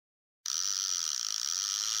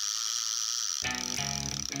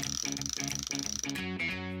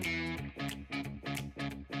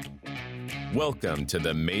Welcome to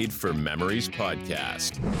the Made for Memories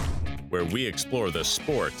podcast, where we explore the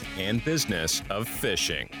sport and business of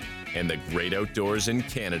fishing and the great outdoors in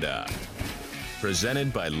Canada.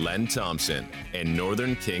 Presented by Len Thompson and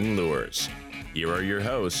Northern King Lures. Here are your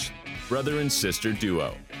hosts, brother and sister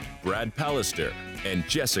duo, Brad Pallister and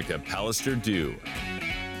Jessica Pallister-Dew.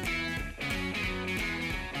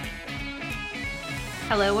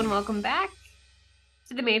 Hello and welcome back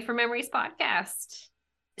to the Made for Memories podcast.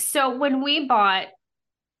 So when we bought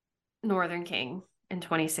Northern King in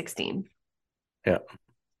 2016, I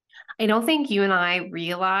don't think you and I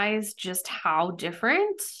realized just how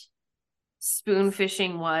different spoon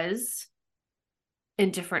fishing was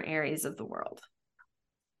in different areas of the world.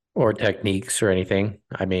 Or techniques or anything.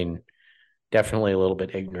 I mean, definitely a little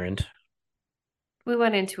bit ignorant. We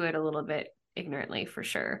went into it a little bit ignorantly for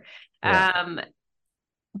sure. Yeah.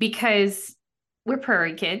 Because we're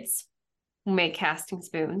prairie kids who make casting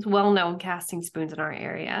spoons, well-known casting spoons in our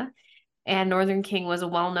area. And Northern King was a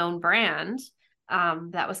well-known brand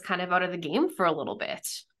that was kind of out of the game for a little bit.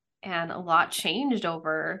 And a lot changed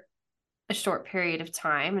over a short period of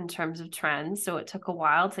time in terms of trends. So it took a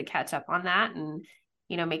while to catch up on that and,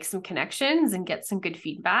 make some connections and get some good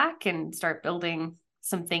feedback and start building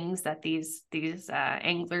some things that these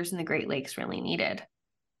anglers in the Great Lakes really needed.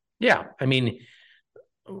 Yeah. I mean,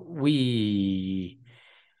 we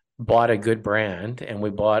bought a good brand and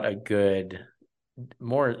we bought a good,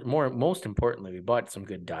 most importantly, we bought some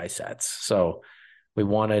good die sets. So we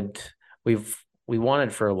wanted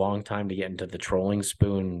for a long time to get into the trolling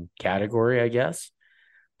spoon category, I guess,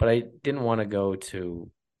 but I didn't want to go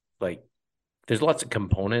to there's lots of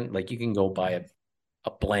component, you can go buy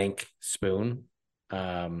a blank spoon,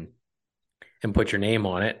 and put your name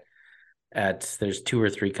on it. There's 2 or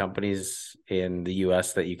 3 companies in the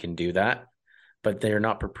US that you can do that, but they're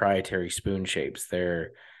not proprietary spoon shapes. They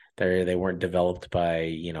weren't developed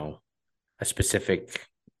by, a specific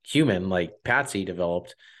human. Like Patsy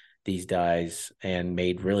developed these dies and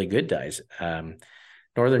made really good dies.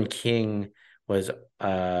 Northern King was,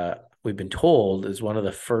 we've been told, is one of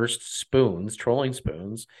the first spoons, trolling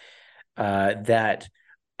spoons, that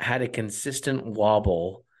had a consistent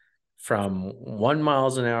wobble from 1 mile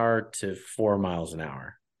an hour to 4 miles an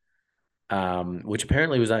hour, which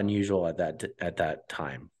apparently was unusual at that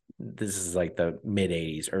time. This is like the mid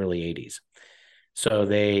 80s, early 80s. So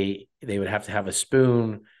they would have to have a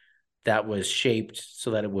spoon that was shaped so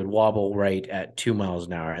that it would wobble right at 2 miles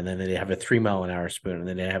an hour, and then they'd have a 3 mile an hour spoon, and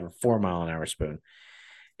then they'd have a 4 mile an hour spoon.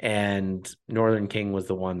 And Northern King was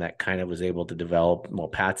the one that kind of was able to develop,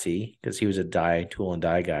 Patsy, because he was a tool and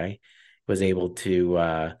die guy, was able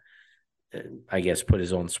to I guess put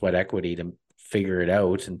his own sweat equity to figure it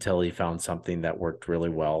out until he found something that worked really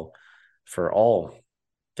well for all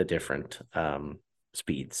the different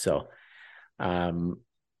speeds. So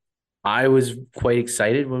I was quite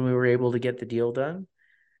excited when we were able to get the deal done,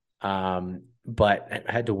 but I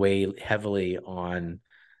had to weigh heavily on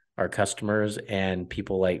our customers and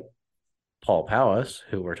people like Paul Powis,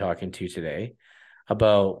 who we're talking to today,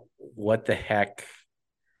 about what the heck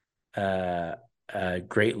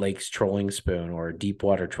Great Lakes trolling spoon or deep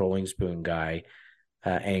water trolling spoon guy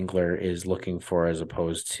angler is looking for, as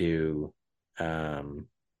opposed to a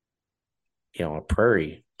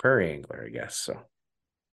prairie angler, I guess. So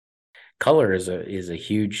color is a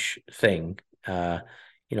huge thing. On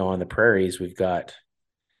the prairies we've got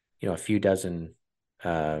a few dozen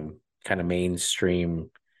kind of mainstream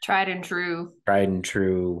tried and true prairie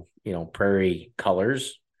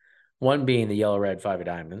colors, one being the yellow red 5 of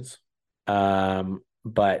diamonds.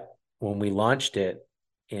 But when we launched it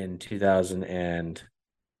in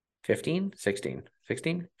 2015, 16,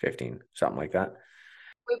 15, something like that.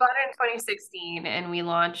 We bought it in 2016 and we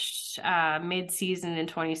launched mid-season in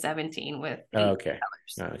 2017 with 18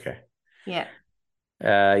 colors. Okay. Yeah.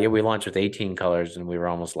 We launched with 18 colors and we were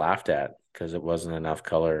almost laughed at because it wasn't enough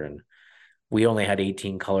color. And we only had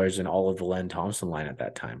 18 colors in all of the Len Thompson line at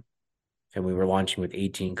that time. And we were launching with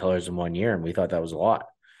 18 colors in 1 year, and we thought that was a lot.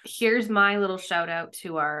 Here's my little shout out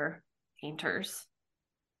to our painters,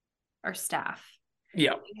 our staff.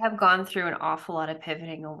 Yeah. We have gone through an awful lot of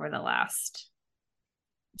pivoting over the last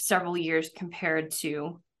several years compared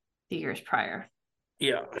to the years prior.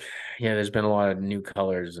 Yeah. There's been a lot of new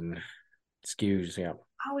colors and SKUs. Yeah.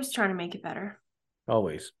 Always trying to make it better.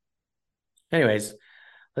 Always. Anyways,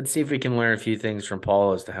 let's see if we can learn a few things from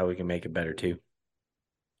Paul as to how we can make it better too.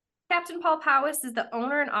 Captain Paul Powis is the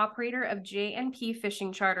owner and operator of J&P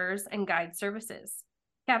Fishing Charters and Guide Services.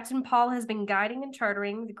 Captain Paul has been guiding and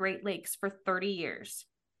chartering the Great Lakes for 30 years.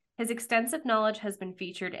 His extensive knowledge has been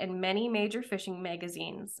featured in many major fishing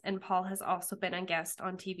magazines, and Paul has also been a guest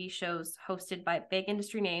on TV shows hosted by big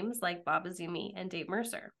industry names like Bob Azumi and Dave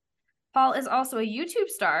Mercer. Paul is also a YouTube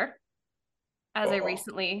star, as I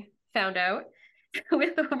recently found out,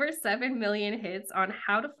 with over 7 million hits on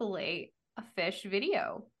how to fillet a fish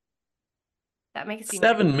video. That makes me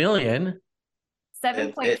 7 million?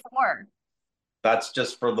 7.4. That's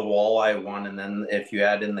just for the walleye one, and then if you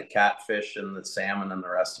add in the catfish and the salmon and the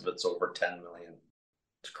rest of it's over 10 million.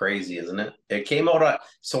 It's crazy, isn't it? It came out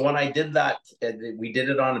so when I did that, we did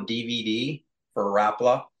it on a DVD for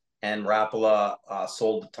Rapala, and Rapala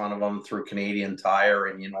sold a ton of them through Canadian Tire,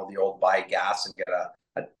 and the old buy gas and get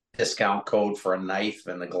a discount code for a knife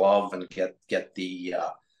and a glove and get the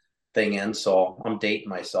thing in. So I'm dating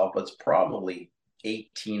myself, but it's probably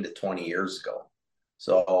 18 to 20 years ago.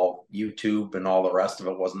 So YouTube and all the rest of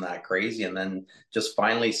it wasn't that crazy. And then just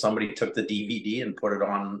finally somebody took the DVD and put it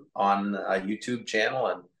on a YouTube channel,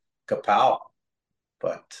 and kapow.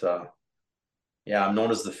 But yeah, I'm known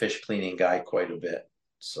as the fish cleaning guy quite a bit.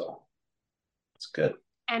 So it's good.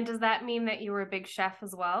 And does that mean that you were a big chef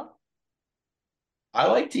as well? I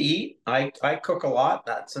like to eat. I cook a lot.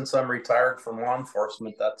 Since I'm retired from law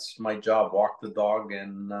enforcement, that's my job. Walk the dog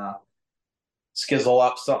and skizzle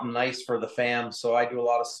up something nice for the fam. So I do a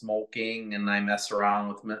lot of smoking, and I mess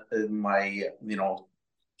around with my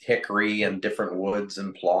hickory and different woods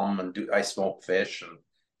and plum, and I smoke fish and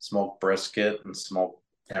smoke brisket and smoke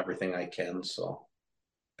everything I can. So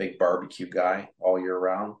big barbecue guy all year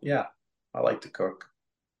round. Yeah, I like to cook.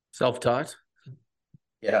 Self-taught?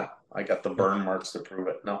 Yeah, I got the burn marks to prove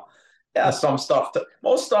it. No. Yeah,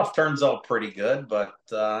 most stuff turns out pretty good, but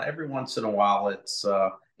every once in a while it's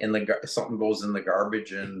something goes in the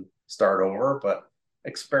garbage and start over. But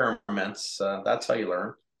experiments, that's how you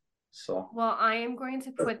learn. So well, I am going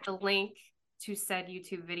to put the link to said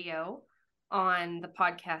YouTube video on the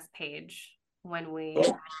podcast page when we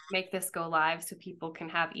make this go live, so people can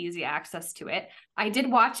have easy access to it. I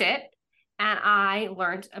did watch it, and I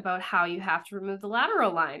learned about how you have to remove the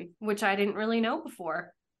lateral line, which I didn't really know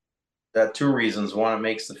before. Two reasons. One, it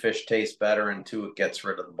makes the fish taste better, and two, it gets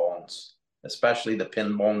rid of the bones, especially the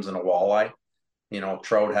pin bones in a walleye.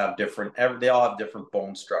 Trout have they all have different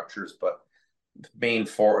bone structures, but main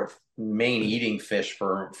eating fish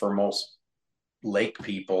for most lake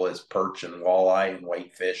people is perch and walleye and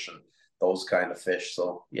whitefish and those kind of fish.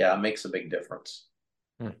 So yeah, it makes a big difference.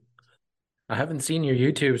 I haven't seen your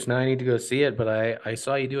YouTubes, now I need to go see it, but I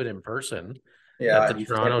saw you do it in person at the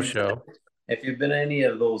Toronto show. If you've been to any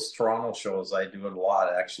of those Toronto shows, I do it a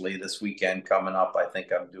lot. Actually, this weekend coming up, I think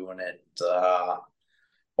I'm doing it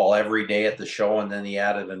every day at the show. And then he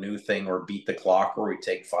added a new thing where Beat the Clock, where we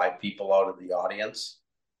take 5 people out of the audience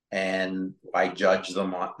and I judge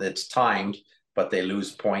them it's timed, but they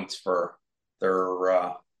lose points for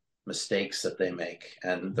their mistakes that they make.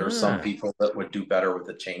 And there's some people that would do better with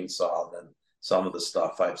a chainsaw than some of the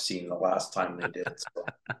stuff I've seen the last time they did.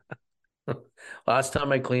 So. Last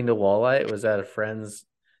time I cleaned a walleye, it was at a friend's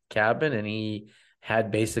cabin, and he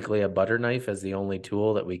had basically a butter knife as the only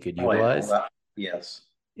tool that we could utilize. Yes.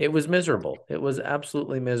 It was miserable. It was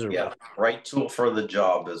absolutely miserable. Yeah, right tool for the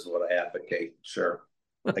job is what I advocate. Sure.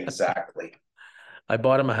 Exactly. I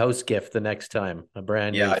bought him a house gift the next time, a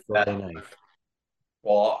brand new fillet knife.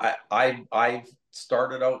 Well, I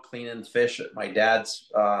started out cleaning fish. My dad's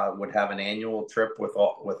would have an annual trip with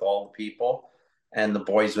all the people, and the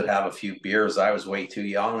boys would have a few beers. I was way too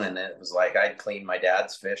young, and it was like I'd clean my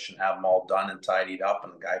dad's fish and have them all done and tidied up,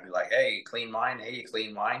 and the guy'd be like, "Hey, you clean mine? Hey, you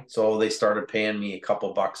clean mine?" So they started paying me a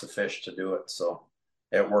couple bucks a fish to do it. So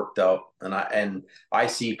it worked out, and I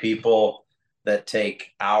see people that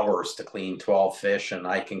take hours to clean 12 fish, and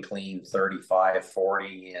I can clean 35,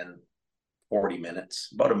 40 in 40 minutes,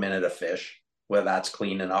 about a minute of fish, where that's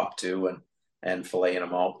cleaning up too and filleting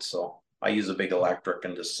them out. So I use a big electric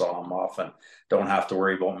and just saw them off and don't have to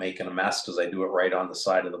worry about making a mess because I do it right on the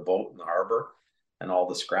side of the boat in the harbor, and all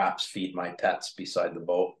the scraps feed my pets beside the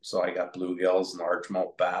boat. So I got bluegills,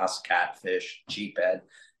 largemouth bass, catfish, cheaphead.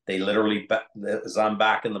 They literally, as I'm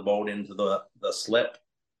backing the boat into the slip,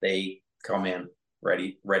 they come in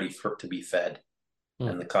ready to be fed.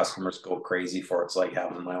 And the customers go crazy for it. It's like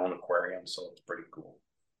having my own aquarium. So it's pretty cool.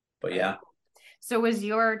 But yeah. So was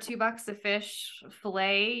your $2 a fish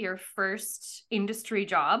fillet your first industry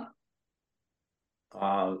job?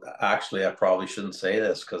 Actually, I probably shouldn't say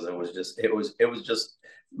this because it was just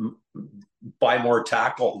buy more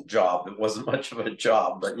tackle job. It wasn't much of a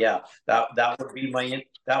job, but yeah, that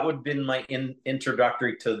would have been my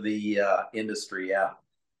introductory to the industry. Yeah,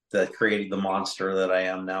 that created the monster that I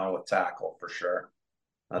am now with tackle for sure.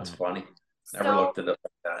 That's funny. Never looked at it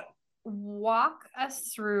like that. Walk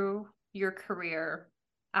us through your career.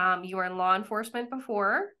 You were in law enforcement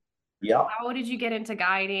before. Yeah. How did you get into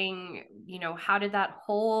guiding? How did that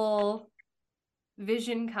whole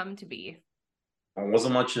vision come to be? It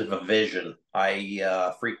wasn't much of a vision.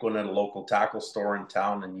 I frequented a local tackle store in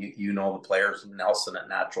town, and you know the players in Nelson at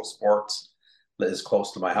Natural Sports that is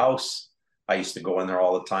close to my house. I used to go in there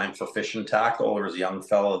all the time for fishing tackle. There was a young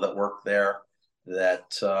fellow that worked there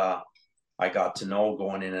that I got to know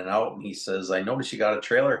going in and out, and he says, "I noticed you got a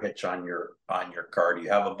trailer hitch on your car. Do you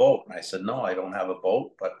have a boat?" And I said, "No, I don't have a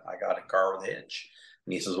boat, but I got a car with a hitch."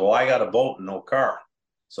 And he says, "Well, I got a boat and no car."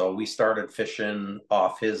 So we started fishing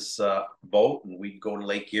off his boat, and we'd go to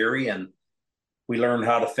Lake Erie, and we learned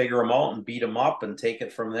how to figure them out and beat them up and take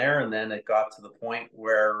it from there. And then it got to the point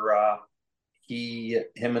where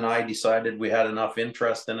him and I decided we had enough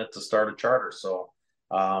interest in it to start a charter. So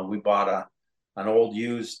we bought an old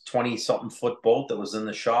used 20-something foot boat that was in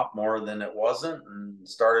the shop more than it wasn't, and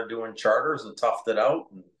started doing charters and toughed it out,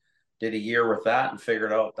 and did a year with that and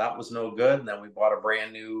figured out that was no good. And then we bought a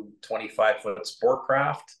brand new 25-foot sport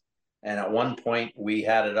craft. And at one point we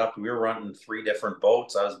had it up. We were running 3 different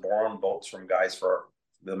boats. I was borrowing boats from guys for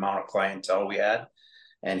the amount of clientele we had.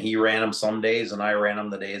 And he ran them some days and I ran them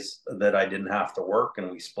the days that I didn't have to work. And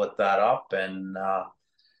we split that up. And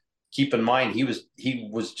keep in mind, he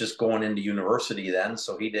was just going into university then.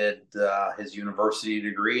 So he did his university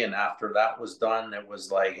degree. And after that was done, it was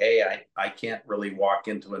like, hey, I can't really walk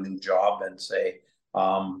into a new job and say,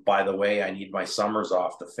 by the way, I need my summers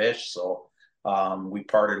off to fish. So we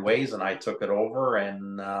parted ways and I took it over.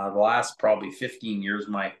 And the last probably 15 years,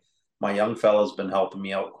 my young fellow's been helping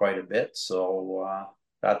me out quite a bit. So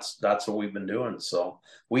that's what we've been doing. So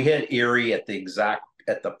we hit Erie at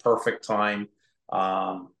the perfect time.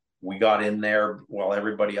 We got in there while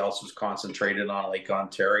everybody else was concentrated on Lake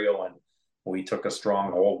Ontario, and we took a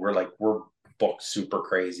strong hold. We're booked super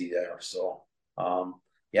crazy there. So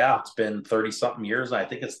yeah, it's been 30 something years. And I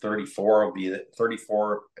think it's 34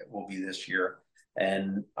 will be this year.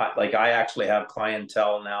 And I actually have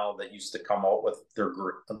clientele now that used to come out with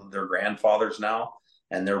their grandfathers now,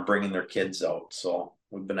 and they're bringing their kids out. So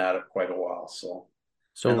we've been at it quite a while. So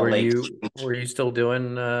were you still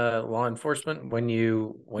doing law enforcement when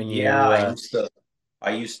you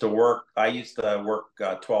I used to work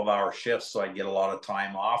 12-hour shifts, so I'd get a lot of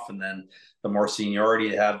time off. And then the more seniority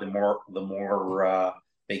you have, the more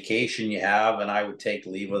vacation you have. And I would take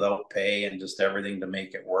leave without pay and just everything to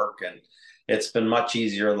make it work. And it's been much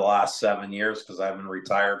easier the last 7 years because I've been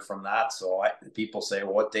retired from that. So people say,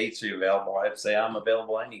 well, what dates are you available? I'd say I'm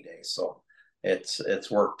available any day. So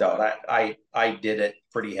it's worked out. I did it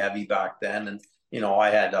pretty heavy back then, and I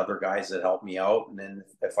had other guys that helped me out, and then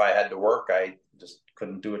if I had to work, I just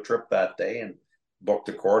couldn't do a trip that day and booked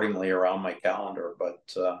accordingly around my calendar.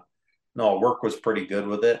 But no, work was pretty good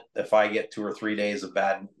with it. If I get 2 or 3 days of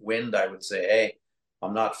bad wind, I would say, hey,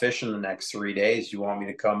 I'm not fishing the next 3 days. You want me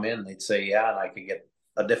to come in? They'd say, yeah, and I could get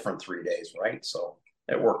a different 3 days, right? So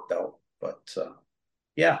it worked out. But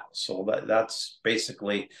yeah, so that's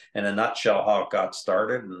basically in a nutshell how it got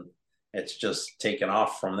started, and it's just taken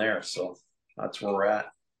off from there. So that's where we're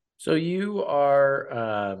at. So you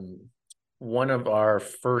are one of our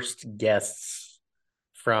first guests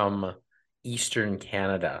from Eastern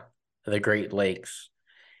Canada, the Great Lakes,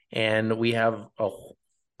 and we have a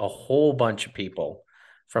whole bunch of people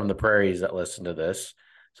from the prairies that listen to this.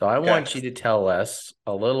 So I want you to tell us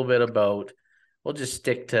a little bit about. We'll just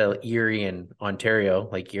stick to Erie and Ontario,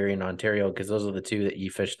 like Erie and Ontario, because those are the two that you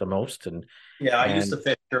fish the most. And I used to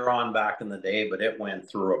fish Huron back in the day, but it went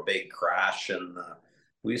through a big crash, and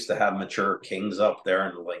we used to have mature kings up there,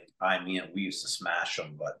 and we used to smash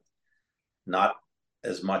them, but not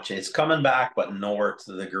as much. It's coming back, but nowhere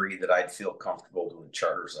to the degree that I'd feel comfortable doing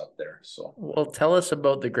charters up there. So, well, tell us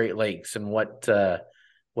about the Great Lakes and what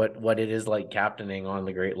it is like captaining on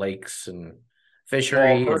the Great Lakes and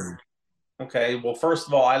fishery. Okay, well, first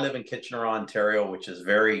of all, I live in Kitchener, Ontario, which is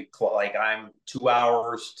very I'm 2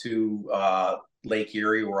 hours to Lake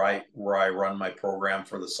Erie, where I run my program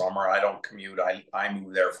for the summer. I don't commute. I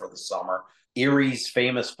move there for the summer. Erie's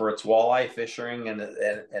famous for its walleye fishing and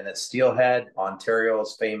its steelhead. Ontario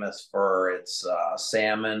is famous for its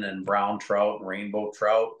salmon and brown trout and rainbow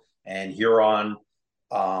trout. And Huron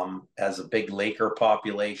has a big Laker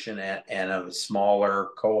population and a smaller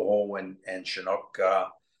coho and Chinook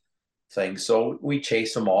thing. So we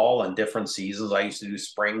chase them all in different seasons. I used to do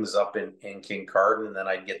springs up in Kincardine, and then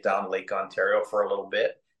I'd get down to Lake Ontario for a little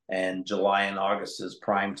bit. And July and August is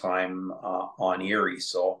prime time on Erie.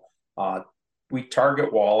 So we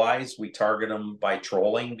target walleyes. We target them by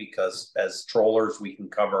trolling because as trollers, we can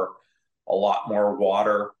cover a lot more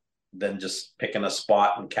water than just picking a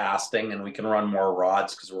spot and casting, and we can run more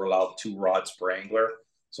rods because we're allowed 2 rods per angler.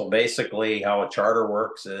 So basically how a charter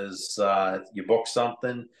works is you book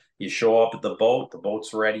something, you show up at the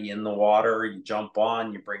boat's ready in the water, you jump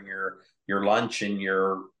on, you bring your lunch and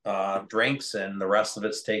your drinks, and the rest of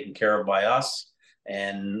it's taken care of by us.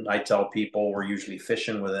 And I tell people we're usually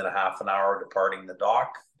fishing within a half an hour departing the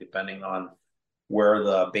dock, depending on where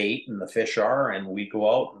the bait and the fish are. And we go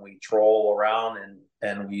out and we troll around,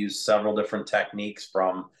 and we use several different techniques,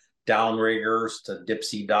 from downriggers to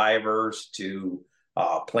dipsy divers to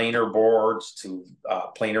planer boards to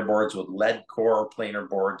planer boards with lead core, planer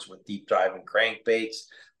boards with deep diving crankbaits,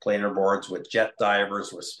 planer boards with jet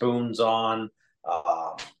divers with spoons on.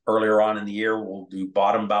 Earlier on in the year, we'll do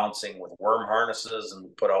bottom bouncing with worm harnesses, and we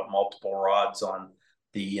put out multiple rods on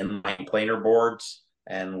the inline planer boards.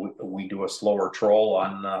 And we do a slower troll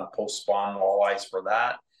on post-spawn walleyes for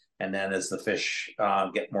that. And then as the fish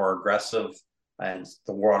get more aggressive and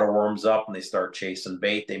the water warms up and they start chasing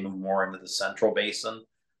bait, they move more into the central basin.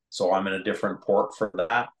 So I'm in a different port for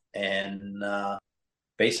that. And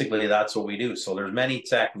basically that's what we do. So there's many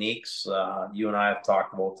techniques. You and I have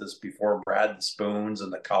talked about this before, Brad, the spoons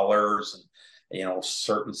and the colors. And, you know,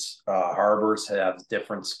 certain harbors have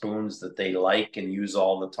different spoons that they like and use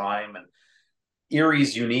all the time. And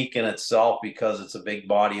Erie's unique in itself because it's a big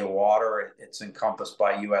body of water. It's encompassed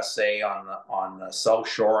by USA on the south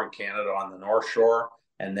shore and Canada on the north shore.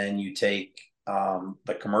 And then you take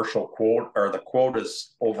the commercial quote, or the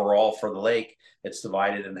quotas overall for the lake, it's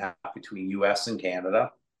divided in half between US and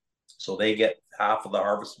Canada. So they get half of the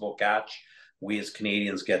harvestable catch. We as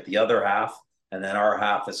Canadians get the other half. And then our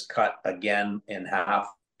half is cut again in half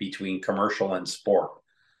between commercial and sport.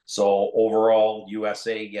 So overall,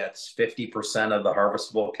 USA gets 50% of the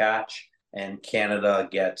harvestable catch, and Canada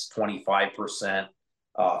gets 25%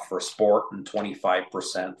 for sport and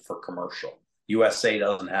 25% for commercial. USA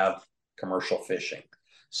doesn't have commercial fishing.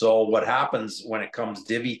 So what happens when it comes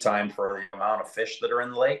divvy time for the amount of fish that are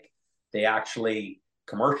in the lake, they actually,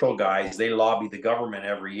 commercial guys, they lobby the government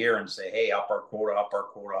every year and say, hey, up our quota, up our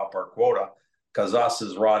quota, up our quota. Because us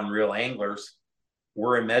as rod and reel anglers,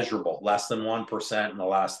 we're immeasurable, less than 1% in the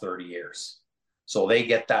last 30 years. So they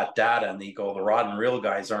get that data and they go, the rod and reel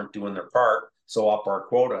guys aren't doing their part, so up our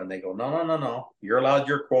quota. And they go, no. You're allowed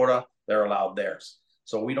your quota, they're allowed theirs.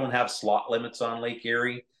 So we don't have slot limits on Lake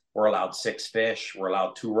Erie. We're allowed 6 fish. We're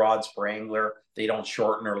allowed 2 rods per angler. They don't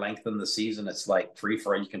shorten or lengthen the season. It's like free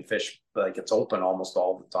for, you can fish, like it's open almost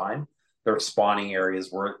all the time. There's spawning areas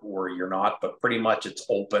where you're not, but pretty much it's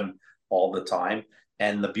open all the time.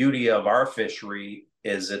 And the beauty of our fishery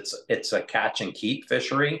is it's a catch and keep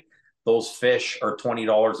fishery. Those fish are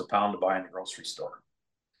 $20 a pound to buy in the grocery store.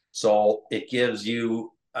 So it gives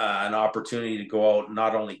you an opportunity to go out and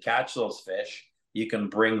not only catch those fish, you can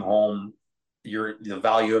bring home the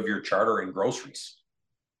value of your charter in groceries.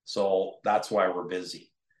 So that's why we're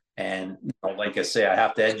busy. And you know, like I say, I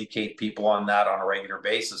have to educate people on that on a regular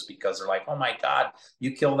basis, because they're like, oh my God,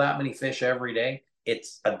 you kill that many fish every day?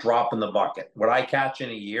 It's a drop in the bucket. What I catch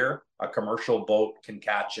in a year, a commercial boat can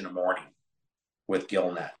catch in a morning with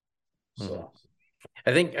gill net. So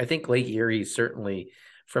I think Lake Erie, certainly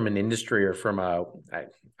from an industry, or from I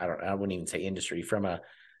wouldn't even say industry, from a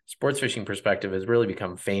sports fishing perspective, has really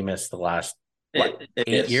become famous the last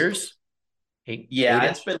 8 years.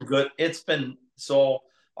 It's been good.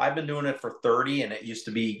 I've been doing it for 30, and it used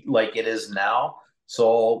to be like it is now.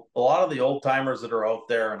 So a lot of the old timers that are out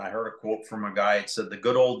there, and I heard a quote from a guy, it said, the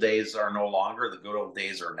good old days are no longer, the good old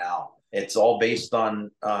days are now. It's all based on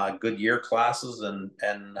good year classes and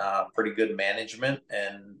pretty good management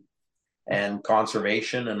and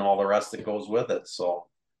conservation and all the rest that goes with it. So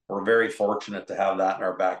we're very fortunate to have that in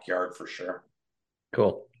our backyard for sure.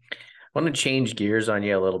 Cool. I want to change gears on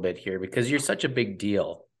you a little bit here, because you're such a big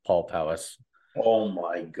deal, Paul Powis. Oh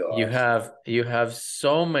my God. You have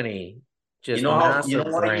so many just you know why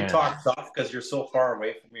brands. You talk tough, because you're so far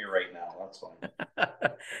away from me right now. That's why.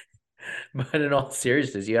 But in all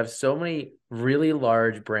seriousness, you have so many really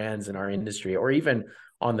large brands in our industry, or even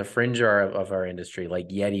on the fringe of our industry, like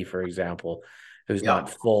Yeti, for example, who's not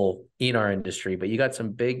full in our industry, but you got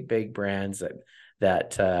some big brands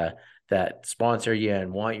that sponsor you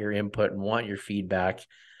and want your input and want your feedback.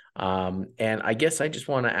 And I guess I just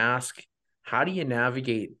want to ask, how do you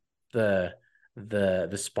navigate the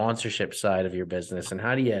sponsorship side of your business, and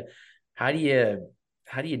how do you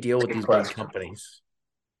deal with these big companies?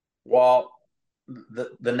 Well,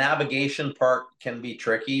 the navigation part can be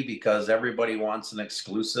tricky, because everybody wants an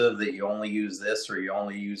exclusive that you only use this or you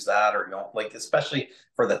only use that, or you don't, like, especially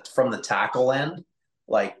from the tackle end,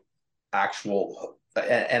 like actual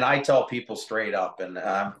and I tell people straight up, and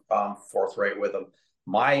I'm forthright with them.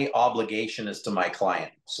 My obligation is to my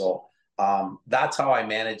client. So that's how I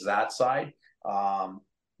manage that side. Um,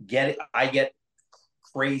 I get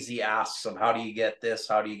crazy asks of how do you get this?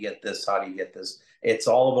 How do you get this? How do you get this? It's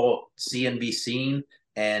all about see and be seen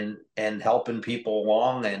and helping people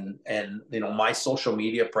along. And my social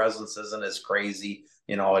media presence isn't as crazy.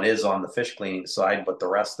 It is on the fish cleaning side, but the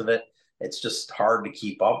rest of it, it's just hard to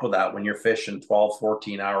keep up with that when you're fishing 12,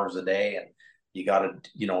 14 hours a day, and you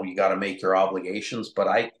gotta make your obligations.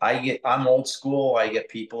 But I'm old school. I get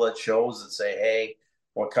people at shows that say, hey,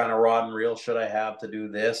 what kind of rod and reel should I have to do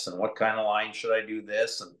this? And what kind of line should I do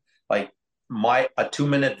this? And like a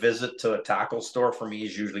 2-minute visit to a tackle store for me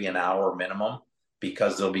is usually an hour minimum,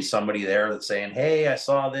 because there'll be somebody there that's saying, hey, I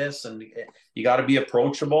saw this. And you got to be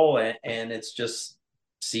approachable, and it's just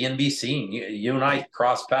see and be seen. You and I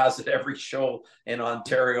cross paths at every show in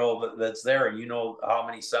Ontario that's there, and you know how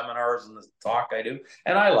many seminars and the talk I do,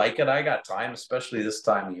 and I like it. I got time, especially this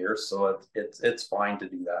time of year, so it's fine to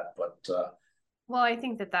do that. But well, I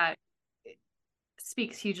think that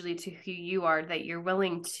speaks hugely to who you are, that you're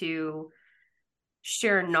willing to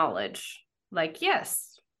share knowledge. Like,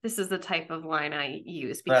 yes, this is the type of line I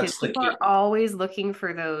use, because people are always looking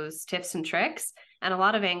for those tips and tricks. And a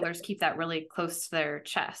lot of anglers keep that really close to their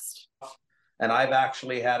chest. And I've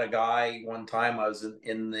actually had a guy one time, I was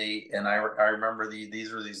and I remember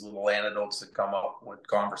these are these little anecdotes that come up with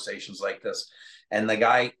conversations like this. And the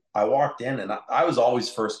guy, I walked in, and I was always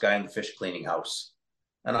first guy in the fish cleaning house.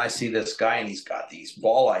 And I see this guy, and he's got these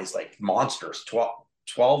ball eyes like monsters,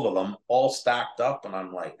 12 of them all stacked up. And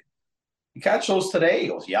I'm like, you catch those today? He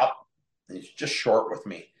goes, yep. And he's just short with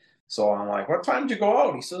me. So I'm like, what time did you go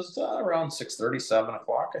out? He says, around 6:30, 7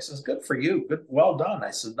 o'clock. I says, good for you. Good. Well done.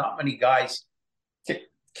 I said, not many guys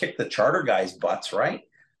kick the charter guys' butts, right?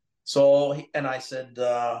 So, and I said,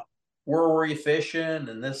 where were you fishing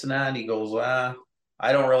and this and that? And he goes,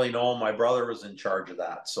 I don't really know. My brother was in charge of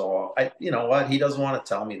that. So you know what? He doesn't want to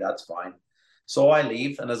tell me. That's fine. So I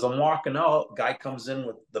leave, and as I'm walking out, guy comes in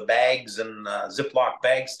with the bags and Ziploc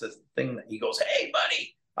bags. The thing that he goes, hey,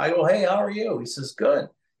 buddy. I go, hey, how are you? He says, good.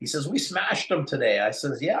 He says, we smashed him today. I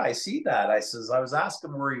says, yeah, I see that. I says, I was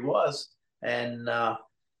asking where he was, and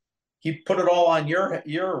he put it all on your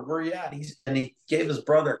where you at? And he gave his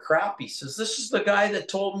brother crap. He says, this is the guy that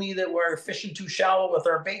told me that we're fishing too shallow with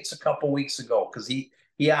our baits a couple weeks ago, because he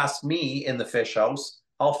asked me in the fish house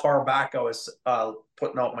how far back I was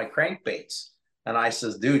putting out my crankbaits. And I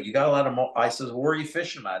says, dude, you got to let him. I says, where are you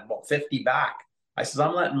fishing at? About 50 back. I says,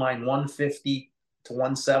 I'm letting mine 150 to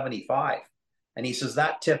 175. And he says,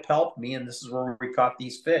 that tip helped me, and this is where we caught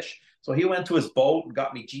these fish. So he went to his boat and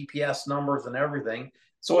got me GPS numbers and everything.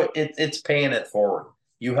 So it's paying it forward.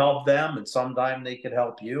 You help them, and sometime they could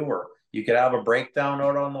help you, or you could have a breakdown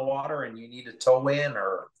out on the water and you need a tow in,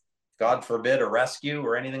 or God forbid, a rescue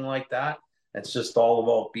or anything like that. It's just all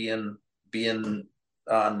about being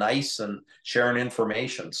nice and sharing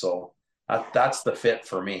information. So that's the fit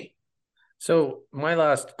for me. So my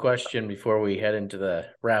last question before we head into the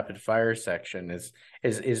rapid fire section is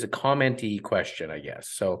a commenty question, I guess.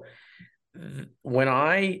 So when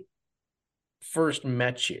I first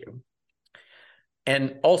met you,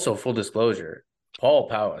 and also full disclosure, Paul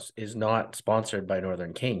Powis is not sponsored by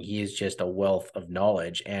Northern King. He is just a wealth of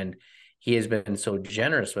knowledge, and he has been so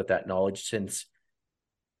generous with that knowledge since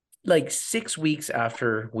like 6 weeks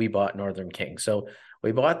after we bought Northern King. So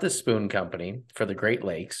we bought the spoon company for the Great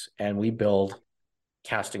Lakes, and we build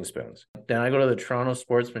casting spoons. Then I go to the Toronto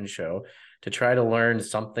Sportsman Show to try to learn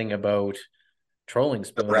something about trolling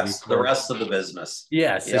spoons. The rest of the business.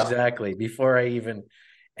 Yes, yep. Exactly. Before I even,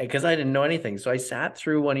 because I didn't know anything. So I sat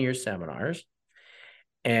through one of your seminars,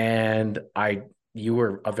 and you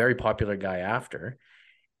were a very popular guy after.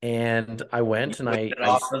 And I went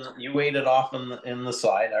you waited off in the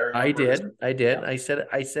side. I did. Yeah.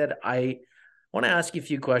 I said, I want to ask you a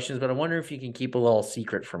few questions, but I wonder if you can keep a little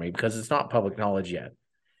secret for me, because it's not public knowledge yet.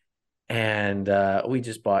 And we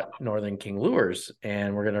just bought Northern King lures,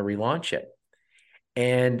 and we're going to relaunch it.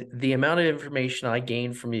 And the amount of information I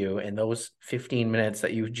gained from you in those 15 minutes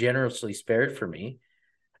that you generously spared for me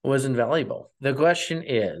was invaluable. The question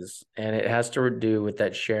is, and it has to do with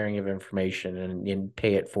that sharing of information and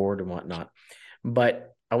pay it forward and whatnot,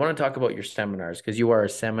 but I want to talk about your seminars, because you are a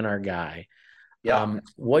seminar guy. Yeah.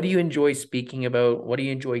 What do you enjoy speaking about? What do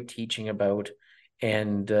you enjoy teaching about?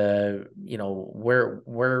 And where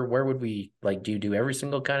would we, like, do you do every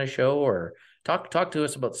single kind of show, or talk to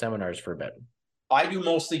us about seminars for a bit? I do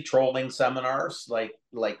mostly trolling seminars,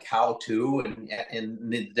 like how to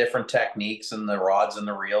and the different techniques and the rods and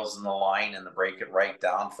the reels and the line and the break it right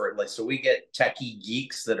down for it. Like, so we get techie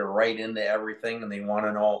geeks that are right into everything and they want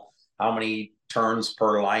to know how many turns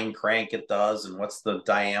per line crank it does and what's the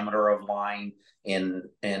diameter of line in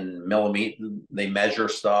millimeter. They measure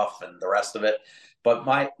stuff and the rest of it. But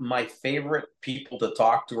my favorite people to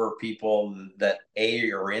talk to are people that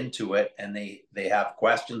are into it and they have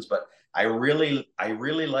questions, but I really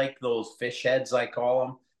like those fish heads, I call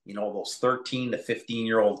them. You know, those 13 to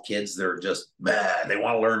 15-year-old kids. They're just, they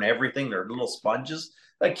want to learn everything. They're little sponges.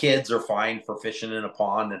 The kids are fine for fishing in a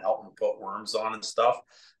pond and helping put worms on and stuff.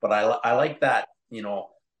 But I like that,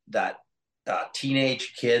 that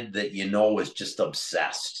teenage kid that is just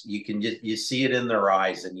obsessed. You see it in their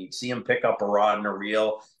eyes, and you see them pick up a rod and a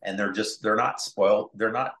reel, and they're not spoiled.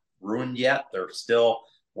 They're not ruined yet. They're still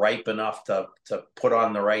ripe enough to put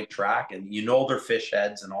on the right track, and they're fish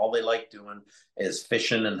heads and all they like doing is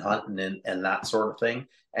fishing and hunting and that sort of thing.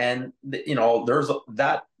 And there's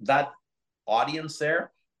that audience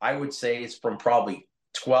there. I would say it's from probably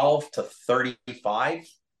 12 to 35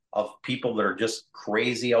 of people that are just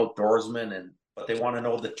crazy outdoorsmen, but they want to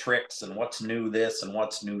know the tricks and what's new this and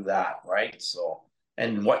what's new that, right? So,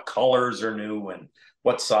 and what colors are new and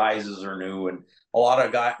what sizes are new. And a lot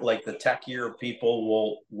of guys, like the techier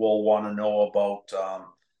people, will want to know about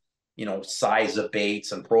size of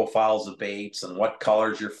baits and profiles of baits and what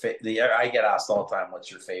colors your I get asked all the time,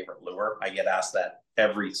 what's your favorite lure? I get asked that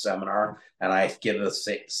every seminar, and I give a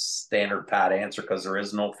standard pat answer because there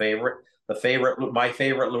is no favorite. My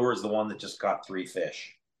favorite lure is the one that just caught 3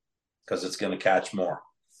 fish, because it's going to catch more.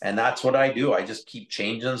 And that's what I do. I just keep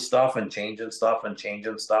changing stuff and changing stuff and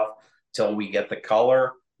changing stuff till we get the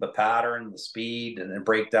color, the pattern, the speed, and then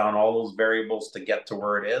break down all those variables to get to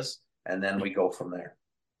where it is. And then we go from there.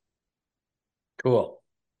 Cool.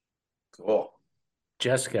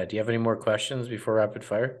 Jessica, do you have any more questions before rapid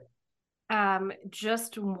fire?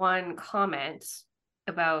 Just one comment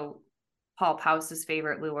about Paul Powis'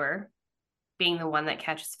 favorite lure being the one that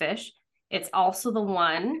catches fish. It's also the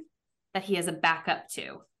one that he has a backup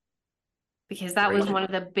to, because that was one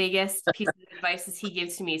of the biggest pieces of advice he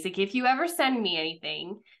gives to me. He's like, if you ever send me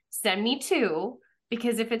anything, send me 2,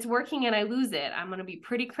 because if it's working and I lose it, I'm going to be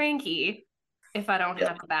pretty cranky if I don't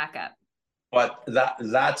have a backup. But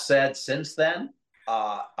that said, since then,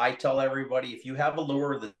 I tell everybody, if you have a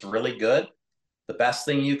lure that's really good, the best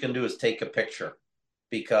thing you can do is take a picture,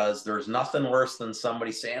 because there's nothing worse than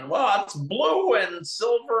somebody saying, well, it's blue and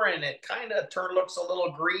silver and it kind of looks a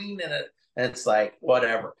little green, and it's like,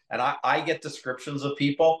 whatever. And I get descriptions of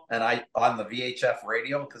people, and on the VHF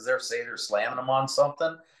radio, because they're slamming them on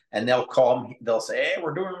something, and they'll call me, they'll say, hey,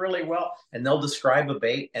 we're doing really well. And they'll describe a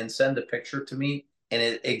bait and send a picture to me.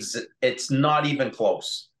 And it's not even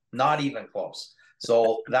close,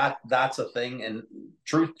 So that's a thing. And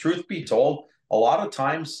truth be told, a lot of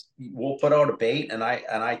times we'll put out a bait, and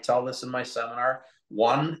I tell this in my seminar: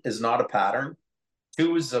 1 is not a pattern,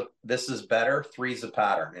 2 is this is better, 3 is a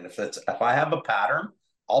pattern. And if I have a pattern,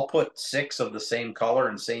 I'll put 6 of the same color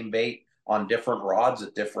and same bait on different rods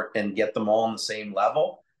and get them all on the same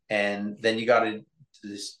level. And then you got to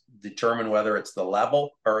determine whether it's the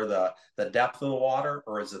level or the depth of the water,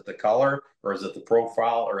 or is it the color, or is it the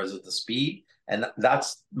profile, or is it the speed. And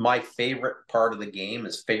that's my favorite part of the game,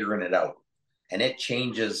 is figuring it out. And it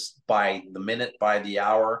changes by the minute, by the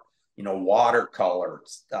hour, watercolor,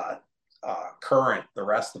 current, the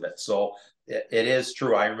rest of it. So it is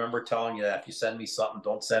true. I remember telling you that if you send me something,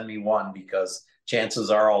 don't send me 1, because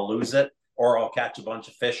chances are I'll lose it, or I'll catch a bunch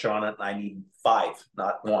of fish on it and I need 5,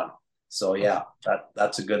 not 1. So yeah,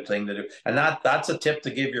 that's a good thing to do. And that's a tip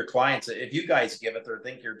to give your clients. If you guys give it, they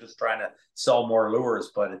think you're just trying to sell more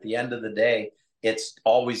lures. But at the end of the day, it's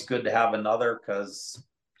always good to have another, because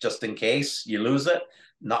just in case you lose it,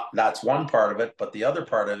 that's one part of it. But the other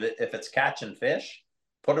part of it, if it's catching fish,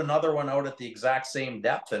 put another one out at the exact same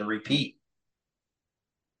depth and repeat.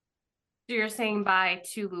 So you're saying buy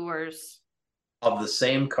 2 lures of the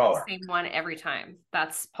same color. Same one every time.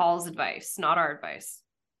 That's Paul's advice, not our advice.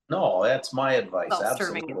 No, that's my advice.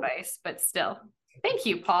 Self-serving advice, but still. Thank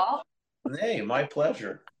you, Paul. Hey, my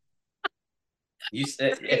pleasure.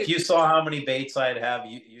 If you saw how many baits I'd have,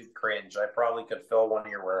 you'd cringe. I probably could fill one of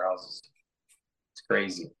your warehouses. It's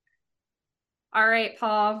crazy. All right,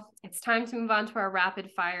 Paul. It's time to move on to our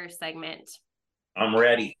rapid fire segment. I'm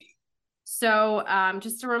ready. So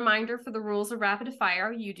just a reminder for the rules of rapid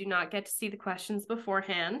fire. You do not get to see the questions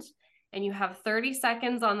beforehand, and you have 30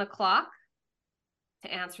 seconds on the clock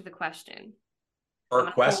to answer the question. Per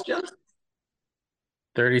question?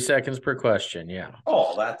 30 seconds per question. Yeah.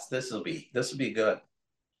 Oh, this will be good.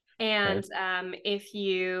 And if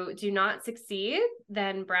you do not succeed,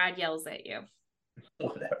 then Brad yells at you.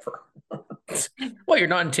 Whatever. Well, you're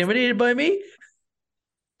not intimidated by me?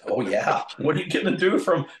 Oh yeah. What are you gonna do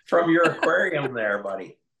from your aquarium there,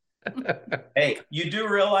 buddy? Hey, you do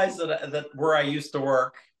realize that where I used to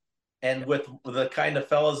work and with the kind of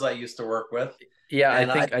fellas I used to work with. Yeah,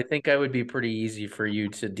 I think I would be pretty easy for you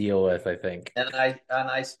to deal with, I think. And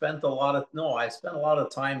I spent a lot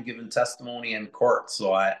of time giving testimony in court,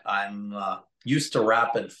 so I'm used to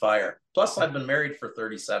rapid fire. Plus, I've been married for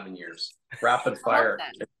 37 years. Rapid fire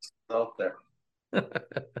out there.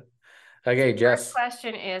 Okay, Jess. First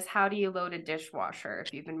question is, how do you load a dishwasher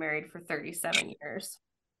if you've been married for 37 years?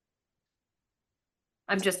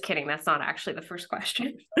 I'm just kidding. That's not actually the first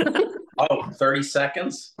question. Oh, 30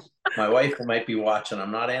 seconds? My wife might be watching.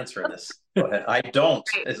 I'm not answering this. Go ahead. I don't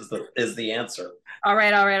is the answer. All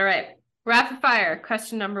right. Rapid fire.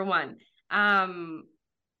 Question number 1.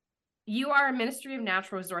 You are a Ministry of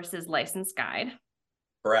Natural Resources licensed guide.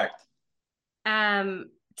 Correct.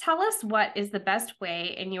 Tell us what is the best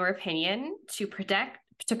way, in your opinion, to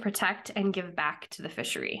protect and give back to the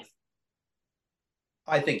fishery.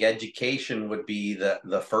 I think education would be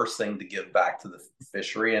the first thing to give back to the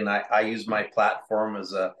fishery. And I use my platform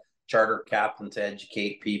as a charter captain to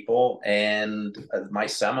educate people, and my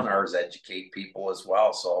seminars educate people as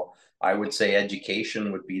well. So I would say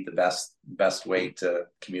education would be the best way to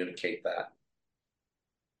communicate that.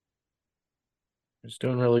 It's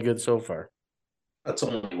doing really good so far. That's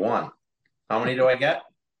only 1. How many do I get?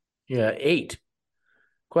 Yeah, 8.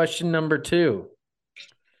 Question number 2.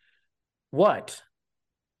 What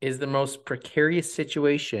is the most precarious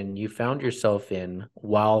situation you found yourself in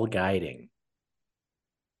while guiding?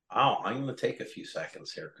 Oh, I'm going to take a few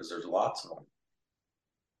seconds here because there's lots of them.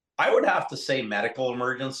 I would have to say medical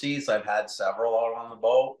emergencies. I've had several out on the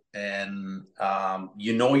boat, and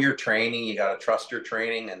your training. You got to trust your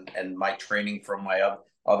training, and my training from my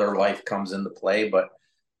other life comes into play. But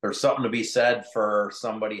there's something to be said for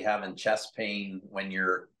somebody having chest pain when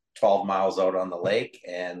you're 12 miles out on the lake,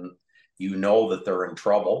 and you know that they're in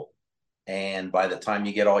trouble. And by the time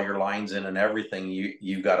you get all your lines in and everything,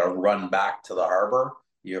 you got to run back to the harbor.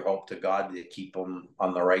 You hope to God to keep them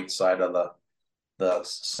on the right side of the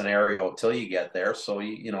scenario till you get there. So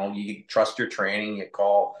you trust your training.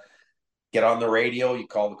 Get on the radio, you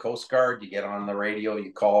call the Coast Guard. You get on the radio,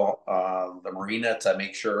 you call the marina to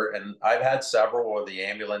make sure. And I've had several where the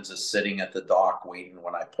ambulance is sitting at the dock waiting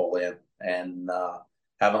when I pull in, and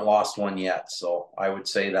haven't lost one yet. So I would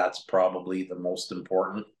say that's probably the most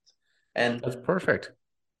important. And that's perfect.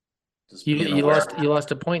 You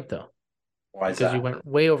lost a point though. Why is because that? You went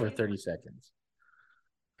way over 30 seconds.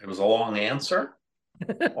 It was a long answer.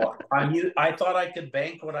 Well, I thought I could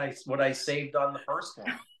bank what I saved on the first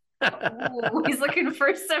one. Ooh, he's looking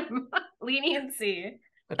for some leniency.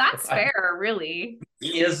 That's fair, really.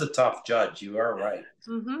 He is a tough judge. You are right.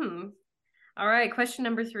 Mm-hmm. All right, question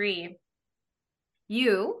number 3.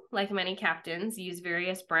 You, like many captains, use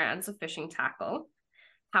various brands of fishing tackle.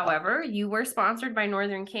 However, you were sponsored by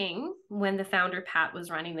Northern King when the founder, Pat, was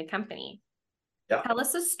running the company. Yeah. Tell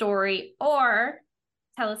us a story, or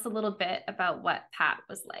tell us a little bit about what Pat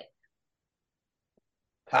was like.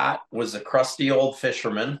 Pat was a crusty old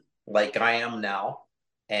fisherman like I am now,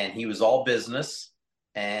 and he was all business.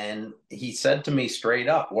 And he said to me straight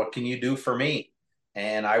up, "What can you do for me?"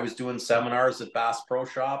 And I was doing seminars at Bass Pro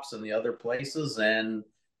Shops and the other places, and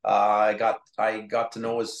I got to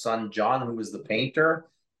know his son John, who was the painter,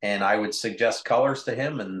 and I would suggest colors to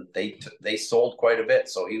him, and they sold quite a bit.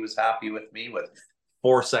 So he was happy with me with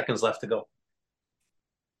 4 seconds left to go.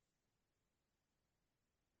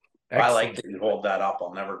 Excellent. I like that you hold that up.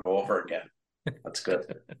 I'll never go over again. That's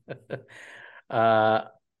good.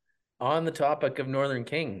 On the topic of Northern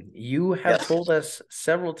King, you have told us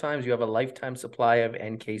several times you have a lifetime supply of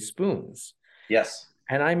NK spoons. Yes.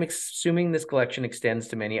 And I'm assuming this collection extends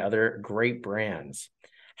to many other great brands.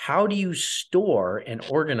 How do you store and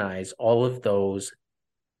organize all of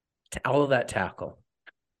that tackle?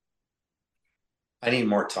 I need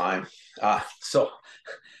more time. So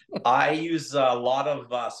I use a lot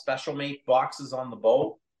of special mate boxes on the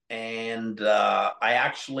boat, and I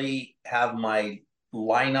actually have my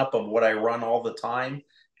lineup of what I run all the time.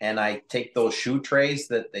 And I take those shoe trays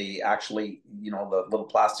that they actually, the little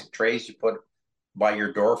plastic trays you put by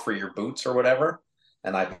your door for your boots or whatever.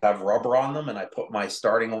 And I have rubber on them, and I put my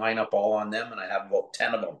starting lineup all on them. And I have about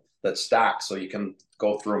 10 of them that stack, so you can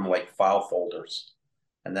go through them like file folders.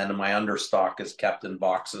 And then my understock is kept in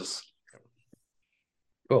boxes.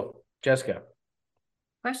 Cool. Jessica.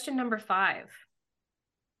 Question number 5.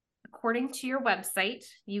 according to your website,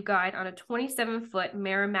 you guide on a 27-foot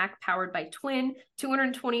Merrimack powered by twin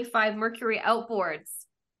 225 Mercury outboards.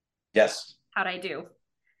 Yes. How'd I do?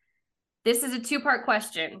 This is a two-part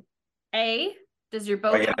question. A, does your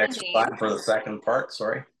boat I get have an a extra name? time for the second part.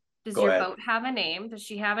 Sorry. Does Go your ahead. boat have a name? Does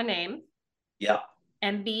she have a name? Yeah.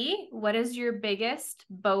 And B, what is your biggest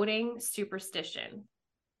boating superstition?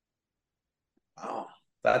 Oh,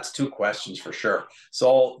 that's two questions for sure.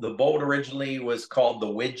 So the boat originally was called the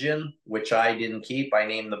Widgeon, which I didn't keep. I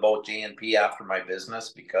named the boat J&P after my business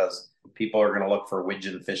because people are going to look for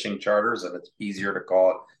Widgeon fishing charters, and it's easier to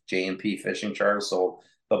call it J&P fishing charters. So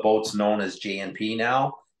the boat's known as J&P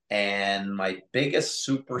now. And my biggest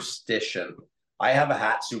superstition, I have a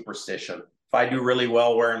hat superstition. If I do really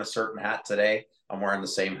well wearing a certain hat today, I'm wearing the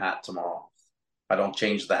same hat tomorrow. I don't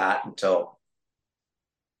change the hat until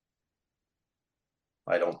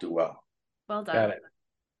I don't do well. Well done. Got it.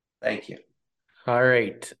 Thank you. All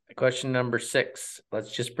right. Question number 6.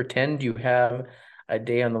 Let's just pretend you have a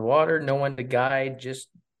day on the water, no one to guide, just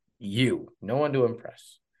you, no one to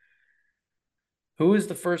impress. Who is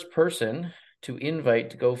the first person to invite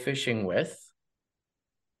to go fishing with?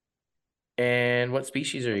 And what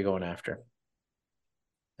species are you going after?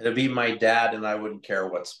 It'd be my dad, and I wouldn't care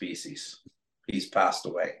what species. He's passed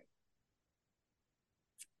away.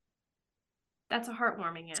 That's a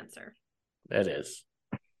heartwarming answer. That is.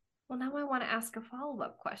 Well, now I want to ask a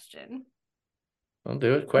follow-up question. I'll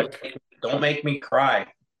do it quick. Don't make me cry.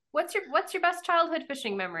 What's your best childhood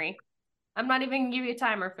fishing memory? I'm not even gonna give you a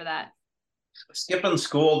timer for that. Skipping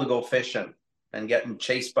school to go fishing and getting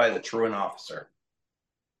chased by the truant officer.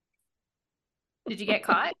 Did you get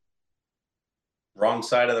caught? Wrong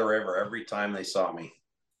side of the river every time they saw me.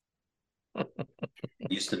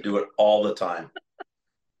 Used to do it all the time.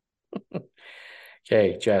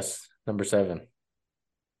 Okay, Jess, number 7.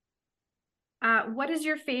 What is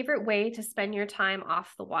your favorite way to spend your time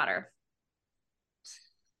off the water?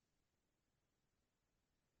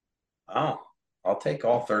 Oh, I'll take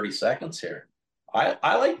all 30 seconds here.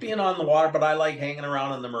 I like being on the water, but I like hanging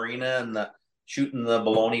around in the marina and shooting the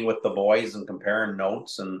baloney with the boys and comparing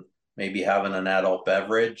notes and maybe having an adult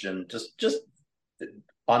beverage and just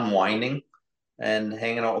unwinding and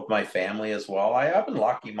hanging out with my family as well. I've been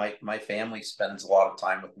lucky. My family spends a lot of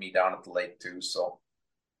time with me down at the lake too. So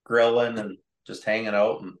grilling and just hanging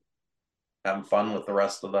out and having fun with the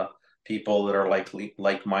rest of the people that are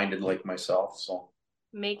like-minded like myself. So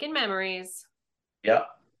Making memories. yeah.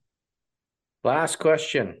 Last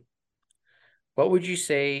question. What would you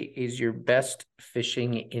say is your best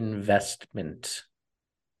fishing investment?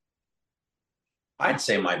 I'd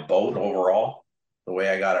say my boat overall, the way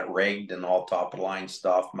I got it rigged and all top of the line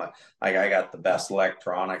stuff. I got the best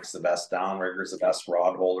electronics, the best downriggers, the best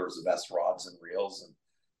rod holders, the best rods and reels.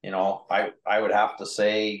 And I would have to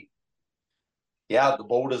say, yeah, the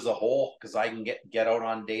boat as a whole, because I can get out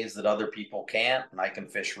on days that other people can't, and I can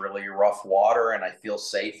fish really rough water, and I feel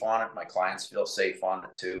safe on it. My clients feel safe on it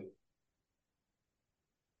too.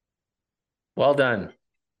 Well done.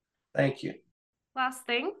 Thank you. Last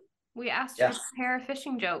thing, we asked you to prepare a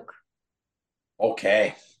fishing joke.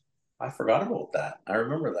 Okay. I forgot about that. I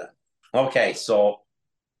remember that. Okay, so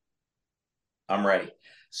I'm ready.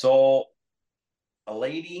 So a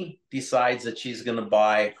lady decides that she's going to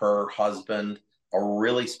buy her husband a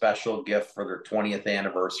really special gift for their 20th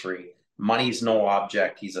anniversary. Money's no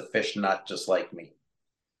object. He's a fish nut just like me.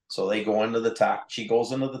 So they go into she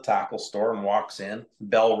goes into the tackle store and walks in.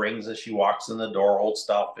 Bell rings as she walks in the door, old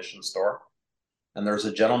style fishing store. And there's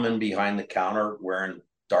a gentleman behind the counter wearing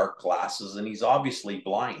dark glasses, and he's obviously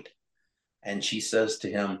blind. And she says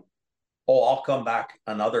to him, "Oh, I'll come back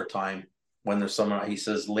another time when there's someone." He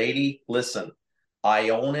says, "Lady, listen, I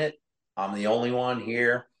own it. I'm the only one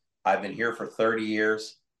here. I've been here for 30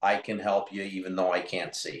 years. I can help you even though I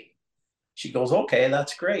can't see." She goes, "Okay,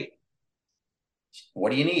 that's great.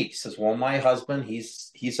 What do you need?" He says, "Well, my husband,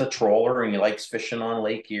 he's a troller and he likes fishing on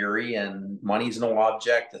Lake Erie, and money's no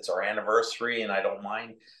object. It's our anniversary and I don't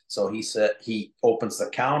mind." So he opens the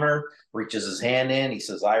counter, reaches his hand in. He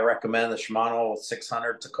says, "I recommend the Shimano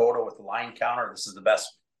 600 Dakota with the line counter. This is the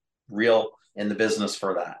best reel in the business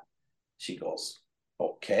for that." She goes,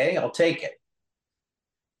 "Okay, I'll take it."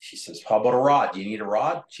 She says, "How about a rod? Do you need a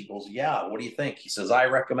rod?" She goes, "Yeah, what do you think?" He says, "I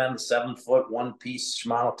recommend the 7-foot one-piece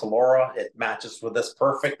Shimano Talora. It matches with this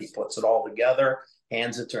perfect." He puts it all together,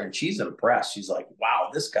 hands it to her, and she's impressed. She's like, "Wow,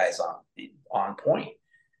 this guy's on point.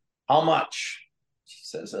 How much?" She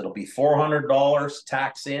says, "It'll be $400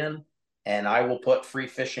 tax in, and I will put free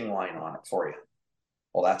fishing line on it for you."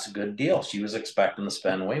 Well, that's a good deal. She was expecting to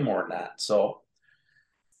spend way more than that. So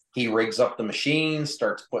he rigs up the machine,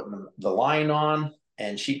 starts putting the line on,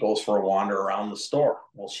 and she goes for a wander around the store.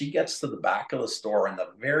 Well, she gets to the back of the store in the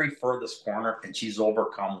very furthest corner, and she's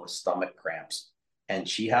overcome with stomach cramps, and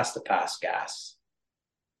she has to pass gas.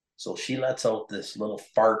 So she lets out this little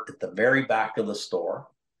fart at the very back of the store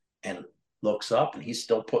and looks up, and he's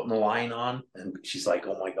still putting the line on. And she's like,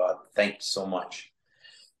 oh my God, thank you so much.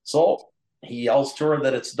 So he yells to her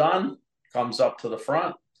that it's done, comes up to the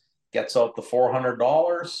front, gets out the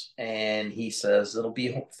 $400, and he says, it'll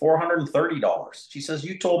be $430. She says,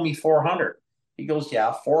 you told me 400. He goes,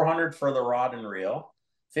 yeah, 400 for the rod and reel,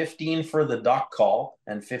 15 for the duck call,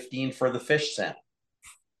 and 15 for the fish scent.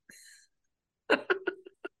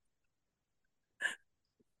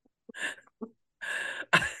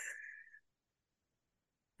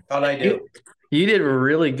 How'd I do? You did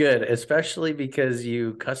really good, especially because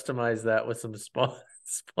you customized that with some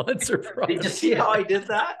sponsor products. Did you see how I did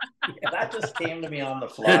that? That just came to me on the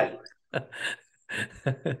fly.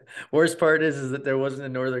 Worst part is that there wasn't a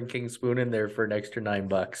Northern King spoon in there for an extra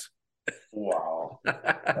 $9. Wow.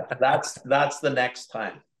 That's the next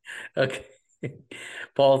time. Okay.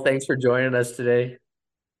 Paul, thanks for joining us today.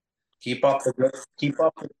 Keep up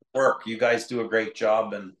the work. You guys do a great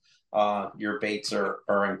job, and your baits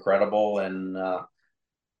are incredible, and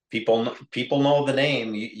people know the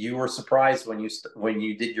name. You were surprised when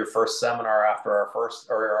you did your first seminar after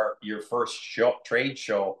your first trade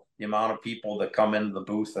show, the amount of people that come into the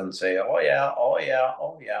booth and say, oh yeah, oh yeah,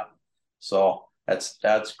 oh yeah. So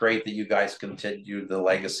that's great that you guys continue the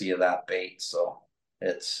legacy of that bait. So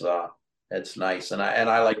it's nice, and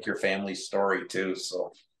I like your family story too.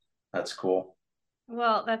 So that's cool.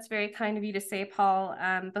 Well, that's very kind of you to say, Paul.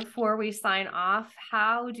 Before we sign off,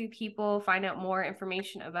 how do people find out more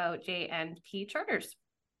information about J&P Charters?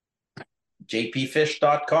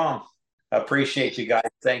 jpfish.com. I appreciate you guys.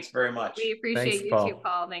 Thanks very much. We appreciate Thanks, you Paul. too,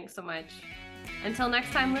 Paul. Thanks so much. Until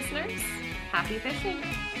next time, listeners, happy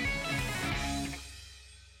fishing.